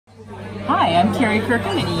Hi, I'm Kerry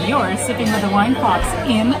Kirkham, and you're sipping with the Wine Fox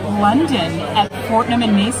in London at Fortnum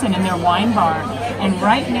and Mason in their wine bar. And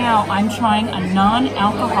right now, I'm trying a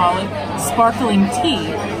non-alcoholic sparkling tea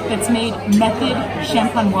that's made method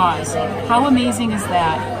champenoise. How amazing is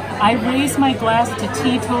that? I raise my glass to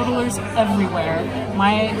teetotalers everywhere.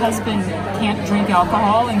 My husband can't drink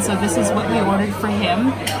alcohol, and so this is what we ordered for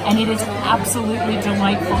him, and it is absolutely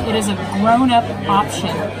delightful. It is a grown-up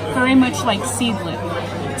option, very much like Seedlip.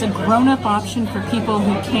 It's a grown-up option for people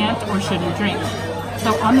who can't or shouldn't drink.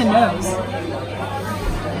 So on the nose,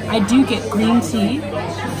 I do get green tea,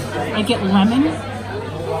 I get lemon,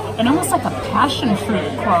 and almost like a passion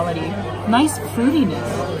fruit quality. Nice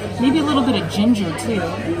fruitiness, maybe a little bit of ginger too.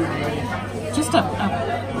 Just a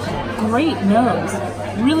great nose,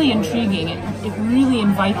 really intriguing. It really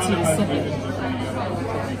invites you to sip it.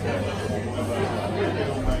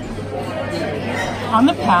 On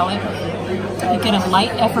the palate, you get a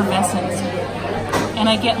light effervescence, and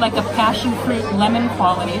I get like a passion fruit lemon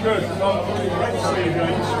quality.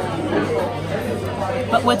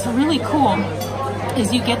 But what's really cool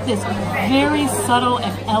is you get this very subtle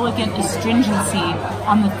and elegant astringency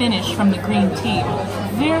on the finish from the green tea.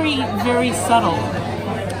 Very, very subtle.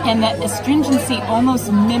 And that astringency almost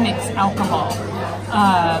mimics alcohol.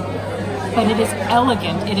 But it is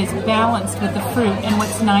elegant, it is balanced with the fruit, and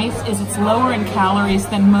what's nice is it's lower in calories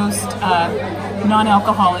than most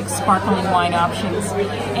non-alcoholic sparkling wine options.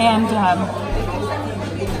 And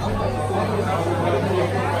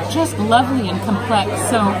just lovely and complex.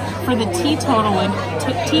 So for the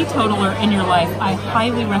teetotaler in your life, I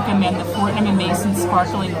highly recommend the Fortnum & Mason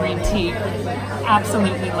Sparkling Green Tea.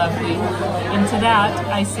 Absolutely lovely. And to that,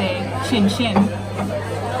 I say chin chin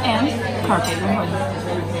and carpe diem.